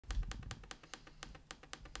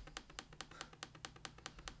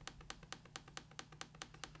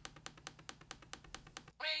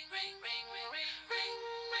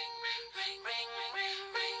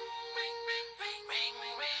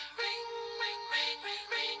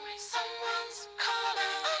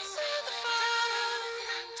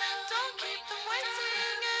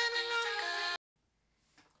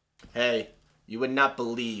Hey, you would not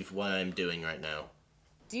believe what I'm doing right now.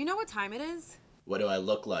 Do you know what time it is? What do I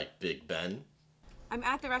look like, Big Ben? I'm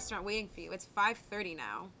at the restaurant waiting for you. It's 5:30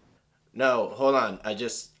 now. No, hold on.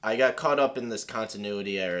 I got caught up in this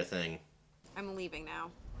continuity error thing. I'm leaving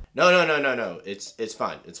now. No. It's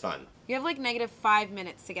fine. It's fine. You have like -5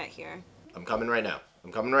 minutes to get here. I'm coming right now.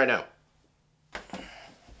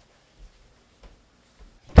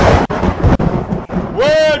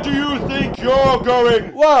 Where do you think you're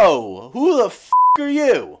going? Whoa! Who the f*** are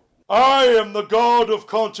you? I am the god of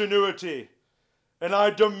continuity, and I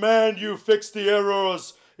demand you fix the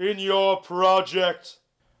errors in your project.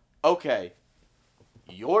 Okay,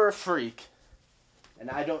 you're a freak, and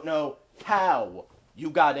I don't know how you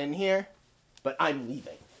got in here, but I'm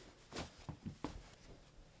leaving.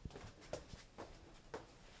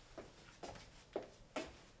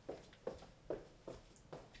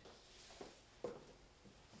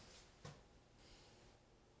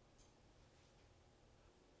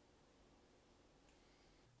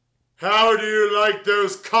 How do you like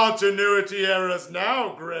those continuity errors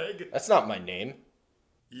now, Greg? That's not my name.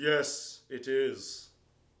 Yes, it is.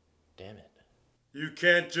 Damn it. You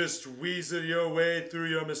can't just weasel your way through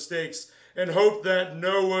your mistakes and hope that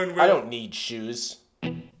no one will... I don't need shoes.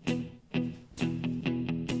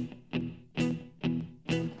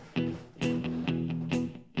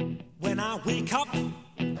 When I wake up,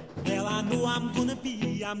 well, I know I'm gonna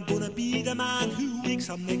be the man who wakes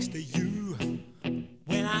up next to you.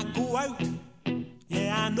 When I go out,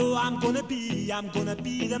 yeah, I know I'm gonna be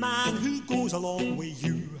the man who goes along with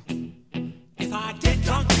you. If I get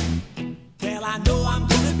drunk, well, I know I'm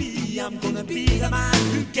gonna be the man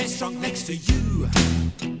who gets drunk next to you.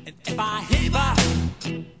 And if I haver,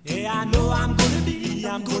 yeah, I know I'm gonna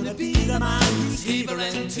be the man who's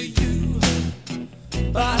havering to you.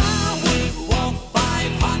 But I would walk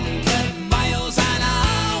 500 miles and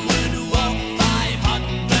I would walk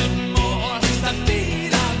 500 more just to be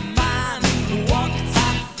the man who walked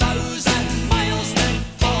 1,000 miles to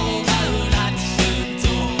fall down at your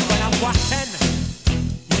door. When I'm working,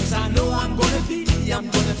 yes, I know I'm gonna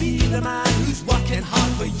be the man who's working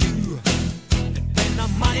hard for you. And when the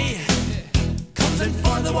money comes in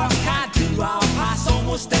for the work I do, I'll pass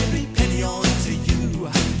almost every penny on to you.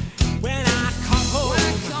 When I come home,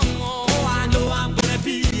 oh, I know I'm gonna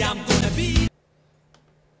be.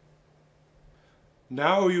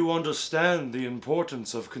 Now you understand the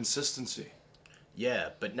importance of consistency.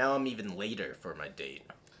 Yeah, but now I'm even later for my date.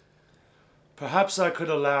 Perhaps I could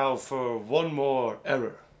allow for one more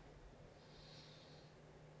error.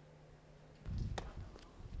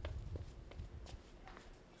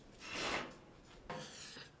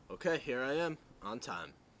 Okay, here I am, on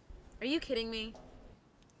time. Are you kidding me?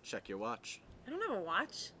 Check your watch. I don't have a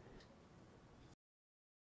watch.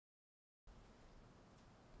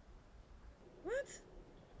 What?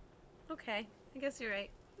 Okay, I guess you're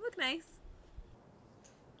right. You look nice.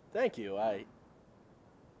 Thank you,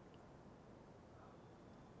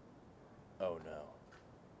 Oh no.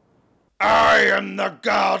 I am the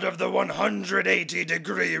god of the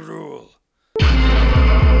 180-degree rule.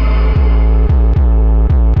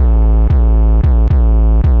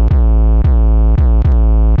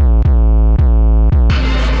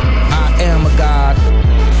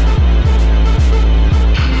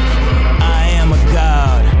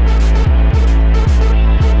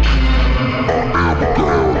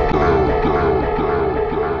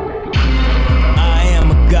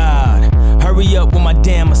 Hurry up with my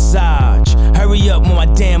damn massage. Hurry up with my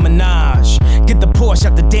damn menage. Get the Porsche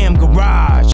out the damn garage.